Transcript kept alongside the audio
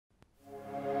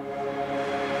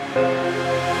Now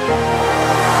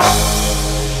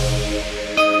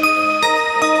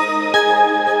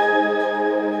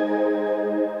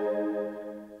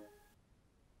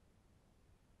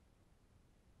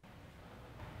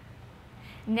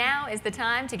is the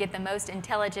time to get the most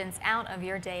intelligence out of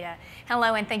your data.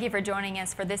 Hello, and thank you for joining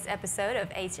us for this episode of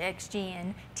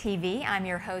HXGN TV. I'm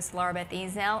your host, Laura Beth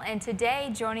Ezel, and today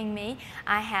joining me,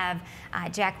 I have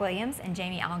Jack Williams and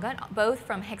Jamie Algon, both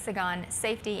from Hexagon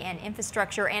Safety and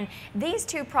Infrastructure, and these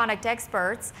two product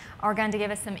experts are going to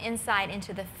give us some insight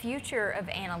into the future of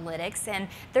analytics, and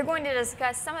they're going to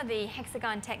discuss some of the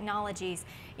Hexagon technologies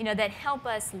that help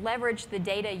us leverage the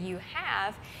data you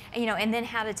have, and then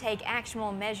how to take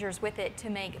actionable measures with it to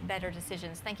make better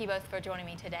decisions. Thank you both for joining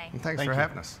me today. And thanks for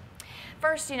having us.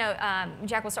 First,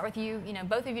 Jack, we'll start with you.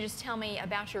 Both of you just tell me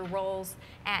about your roles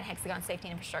at Hexagon Safety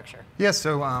and Infrastructure. Yes,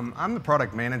 so I'm the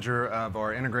product manager of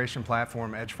our integration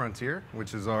platform, Edge Frontier,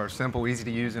 which is our simple,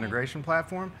 easy-to-use integration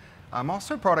platform. I'm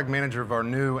also product manager of our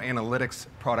new analytics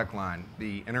product line,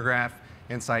 the Intergraph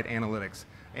Insight Analytics.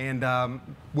 And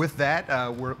with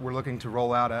that, we're looking to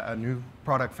roll out a new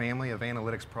product family of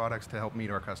analytics products to help meet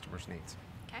our customers' needs.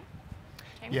 Okay.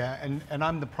 Jamie? Yeah, and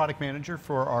I'm the product manager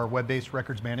for our web-based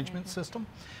records management system,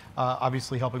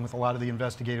 obviously helping with a lot of the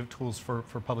investigative tools for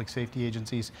public safety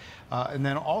agencies, and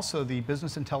then also the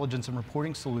business intelligence and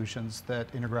reporting solutions that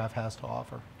Intergraph has to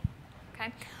offer.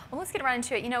 Okay. Well, let's get right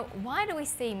into it. Why do we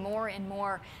see more and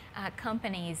more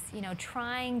companies,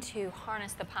 trying to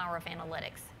harness the power of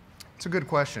analytics? It's a good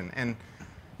question, and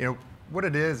what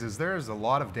it is there's a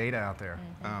lot of data out there,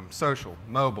 social,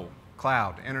 mobile,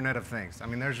 cloud, Internet of Things. I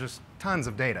mean, there's just tons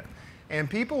of data, and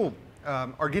people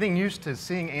are getting used to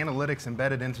seeing analytics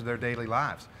embedded into their daily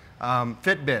lives.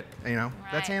 Fitbit,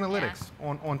 that's analytics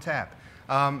on tap.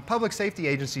 Public safety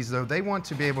agencies, though, they want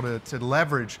to be able to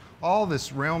leverage all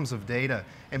this realms of data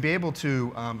and be able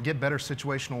to get better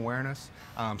situational awareness,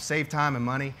 save time and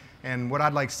money. And what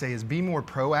I'd like to say is be more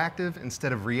proactive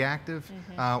instead of reactive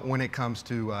when it comes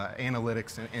to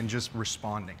analytics and just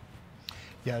responding.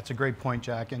 Yeah, it's a great point,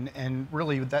 Jack. And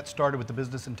really that started with the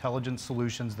business intelligence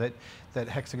solutions that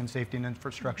Hexagon Safety and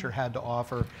Infrastructure had to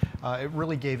offer. It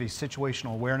really gave a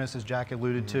situational awareness, as Jack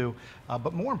alluded to,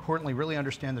 but more importantly, really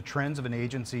understand the trends of an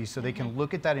agency so they can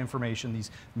look at that information, these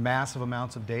massive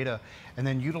amounts of data, and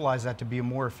then utilize that to be a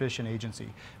more efficient agency.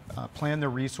 Plan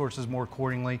their resources more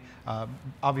accordingly,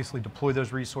 obviously deploy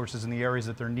those resources in the areas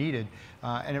that they're needed,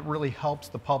 and it really helps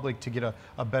the public to get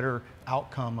a better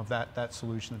outcome of that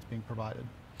solution that's being provided.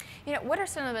 What are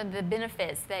some of the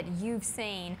benefits that you've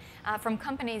seen from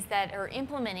companies that are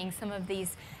implementing some of the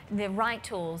right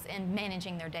tools in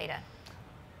managing their data?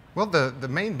 Well, the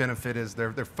main benefit is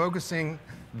they're focusing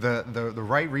the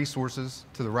right resources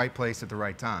to the right place at the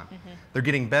right time. They're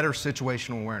getting better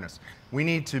situational awareness. We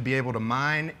need to be able to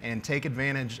mine and take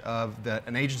advantage of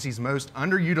an agency's most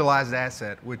underutilized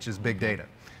asset, which is big data.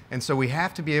 And so we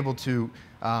have to be able to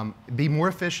be more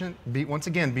efficient, once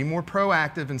again, be more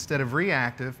proactive instead of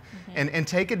reactive, and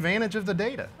take advantage of the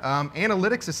data.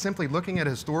 Analytics is simply looking at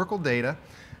historical data,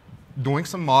 doing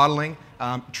some modeling,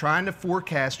 trying to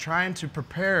forecast, trying to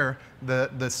prepare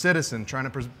the citizen, trying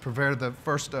to prepare the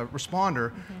first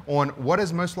responder on what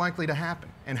is most likely to happen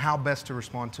and how best to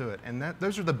respond to it. And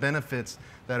those are the benefits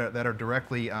that are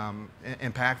directly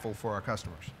impactful for our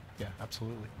customers. Yeah,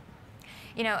 absolutely.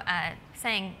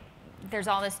 Saying there's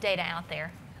all this data out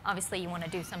there, obviously you want to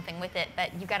do something with it,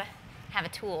 but you've got to have a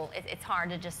tool. It's hard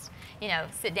to just,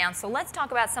 sit down. So let's talk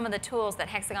about some of the tools that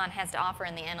Hexagon has to offer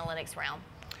in the analytics realm.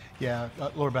 Yeah,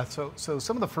 Laura Beth, so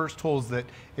some of the first tools that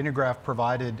Intergraph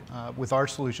provided with our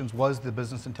solutions was the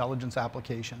business intelligence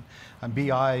application.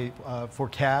 BI for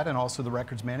CAD and also the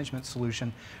records management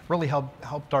solution really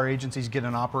helped our agencies get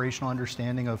an operational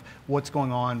understanding of what's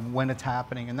going on, when it's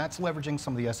happening, and that's leveraging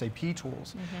some of the SAP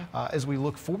tools. As we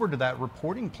look forward to that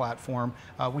reporting platform,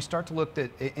 we start to look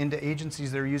into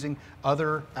agencies that are using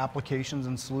other applications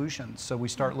and solutions. So we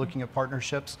start looking at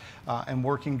partnerships and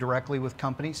working directly with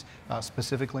companies,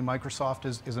 specifically Microsoft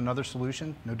is another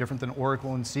solution, no different than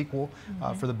Oracle and SQL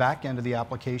for the back end of the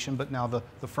application, but now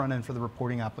the front end for the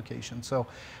reporting application. So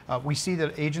we see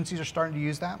that agencies are starting to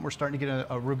use that, and we're starting to get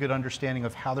a real good understanding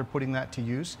of how they're putting that to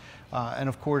use. And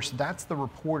of course, that's the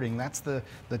reporting, that's the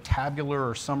tabular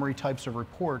or summary types of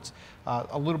reports,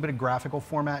 a little bit of graphical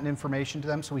format and information to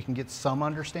them so we can get some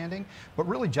understanding. But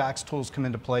really, Jack's tools come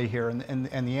into play here, and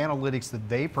the analytics that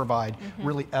they provide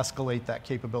really escalate that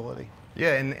capability.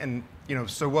 Yeah, and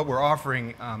so what we're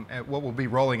offering, what we'll be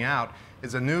rolling out,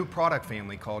 is a new product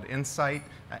family called Insight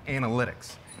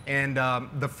Analytics. And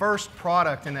the first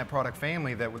product in that product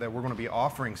family that we're going to be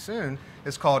offering soon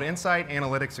is called Insight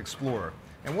Analytics Explorer.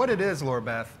 And what it is, Laura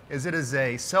Beth, is it is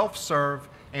a self-serve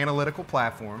analytical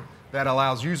platform that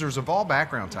allows users of all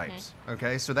background types,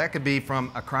 okay? So that could be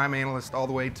from a crime analyst all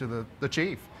the way to the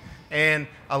chief, and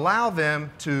allow them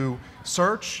to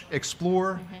search,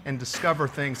 explore, and discover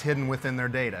things hidden within their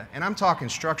data. And I'm talking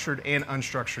structured and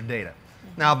unstructured data.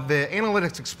 Now, the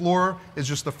Analytics Explorer is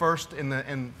just the first in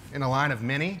a line of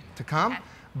many to come,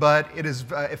 but it is,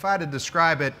 if I had to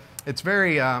describe it, it's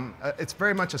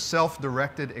very much a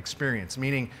self-directed experience,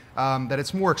 meaning that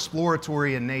it's more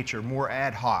exploratory in nature, more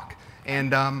ad hoc.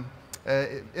 And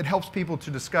it helps people to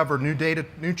discover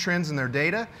new trends in their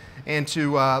data, and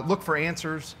to look for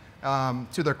answers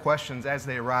to their questions as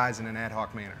they arise in an ad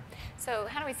hoc manner. So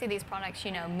how do we see these products,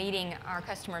 meeting our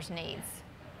customers' needs?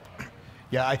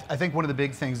 Yeah, I think one of the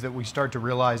big things that we start to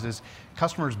realize is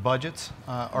customers' budgets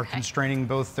are constraining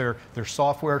both their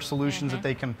software solutions that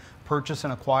they can purchase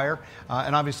and acquire,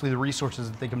 and obviously the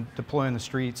resources that they can deploy in the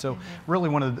street. So really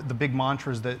one of the big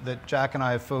mantras that Jack and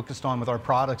I have focused on with our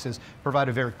products is provide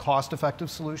a very cost-effective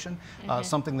solution,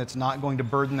 something that's not going to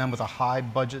burden them with a high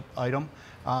budget item.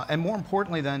 And more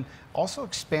importantly then, also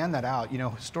expand that out.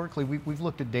 Historically we've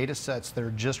looked at data sets that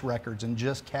are just records and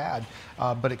just CAD,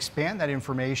 but expand that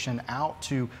information out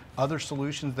to other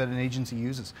solutions that an agency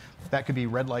uses. That could be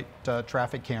red light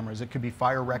traffic cameras, it could be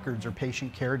fire records or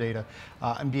patient care data,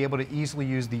 and be able to easily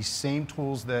use these same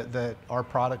tools that our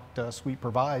product suite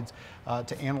provides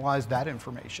to analyze that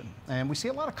information. And we see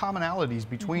a lot of commonalities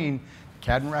between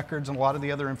CAD and records and a lot of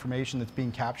the other information that's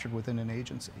being captured within an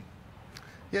agency.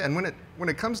 Yeah, and when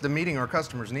it comes to meeting our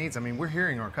customers' needs, I mean, we're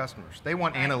hearing our customers. They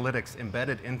want analytics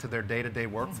embedded into their day-to-day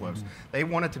workflows. They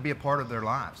want it to be a part of their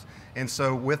lives. And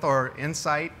so with our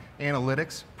Insight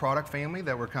Analytics product family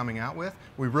that we're coming out with,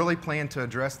 we really plan to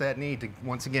address that need to,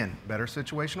 once again, better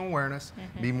situational awareness,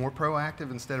 be more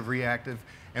proactive instead of reactive,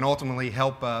 and ultimately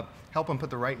help them put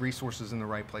the right resources in the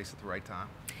right place at the right time.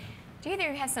 Do either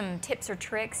of you have some tips or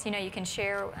tricks you can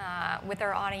share with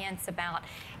our audience about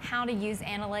how to use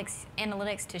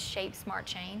analytics to shape smart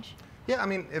change? Yeah, I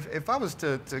mean, if I was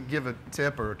to give a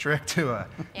tip or a trick to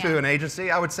an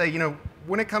agency, I would say,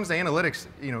 when it comes to analytics,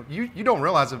 you don't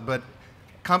realize it, but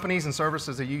companies and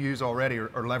services that you use already are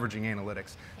leveraging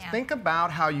analytics. Yeah. Think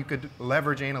about how you could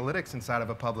leverage analytics inside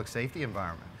of a public safety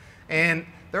environment. And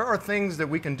there are things that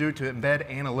we can do to embed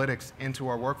analytics into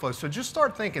our workflows. So just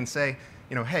start thinking, say,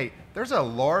 hey, there's a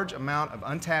large amount of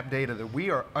untapped data that we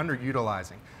are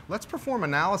underutilizing. Let's perform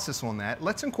analysis on that.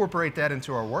 Let's incorporate that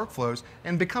into our workflows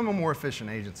and become a more efficient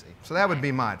agency. So that would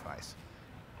be my advice.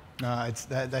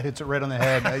 That hits it right on the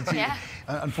head.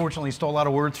 Unfortunately, you stole a lot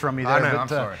of words from me there. I know, I'm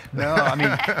sorry. No, I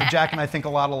mean, Jack and I think a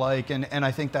lot alike, and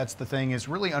I think that's the thing, is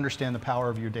really understand the power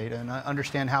of your data and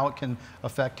understand how it can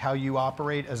affect how you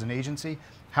operate as an agency,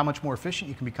 how much more efficient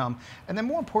you can become, and then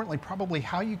more importantly, probably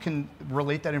how you can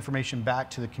relate that information back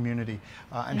to the community,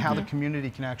 and how the community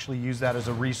can actually use that as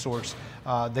a resource.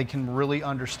 They can really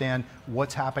understand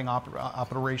what's happening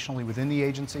operationally within the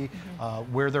agency,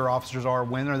 where their officers are,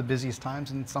 when are the busiest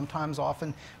times, and sometimes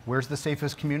often where's the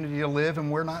safest community to live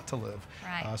and where not to live.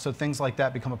 Right. So things like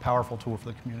that become a powerful tool for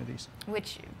the communities.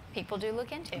 Which people do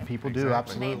look into. People do,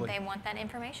 absolutely. They want that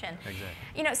information.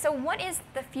 Exactly. So what is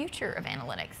the future of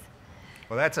analytics?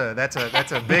 Well, that's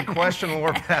a big question,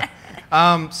 Laura Beth.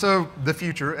 So the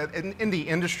future in the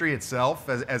industry itself,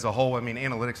 as a whole, I mean,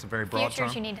 analytics is a very broad term.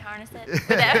 Futures, you need to harness it.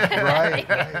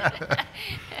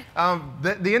 Right.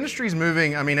 The industry's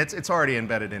moving. I mean, it's already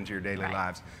embedded into your daily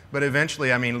lives. But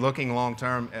eventually, I mean, looking long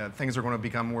term, things are going to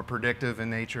become more predictive in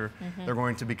nature. They're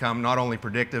going to become not only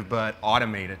predictive but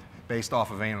automated, based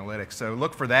off of analytics. So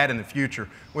look for that in the future.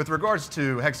 With regards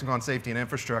to Hexagon Safety and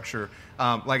Infrastructure,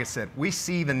 like I said, we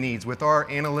see the needs with our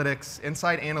analytics,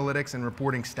 Insight Analytics and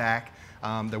Reporting Stack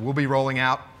that we'll be rolling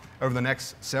out over the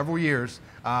next several years.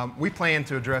 We plan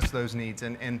to address those needs,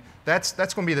 and that's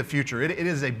going to be the future. It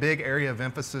is a big area of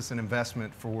emphasis and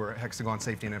investment for Hexagon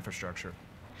Safety and Infrastructure.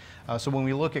 So when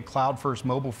we look at cloud first,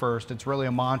 mobile first, it's really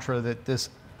a mantra that this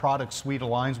product suite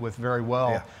aligns with very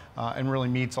well, and really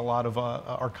meets a lot of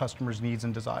our customers' needs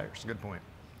and desires. Good point.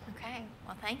 Okay,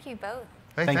 well, thank you both.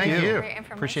 Hey, thank you. For your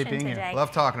information Appreciate being today. here.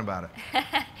 Love talking about it.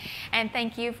 And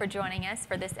thank you for joining us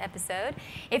for this episode.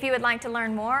 If you would like to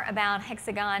learn more about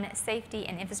Hexagon Safety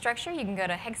and Infrastructure, you can go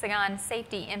to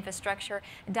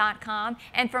hexagonsafetyinfrastructure.com.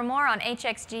 And for more on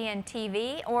HXGN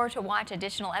TV or to watch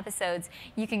additional episodes,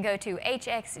 you can go to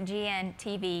hxgntv.com.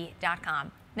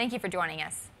 Thank you for joining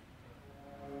us.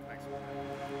 Thanks.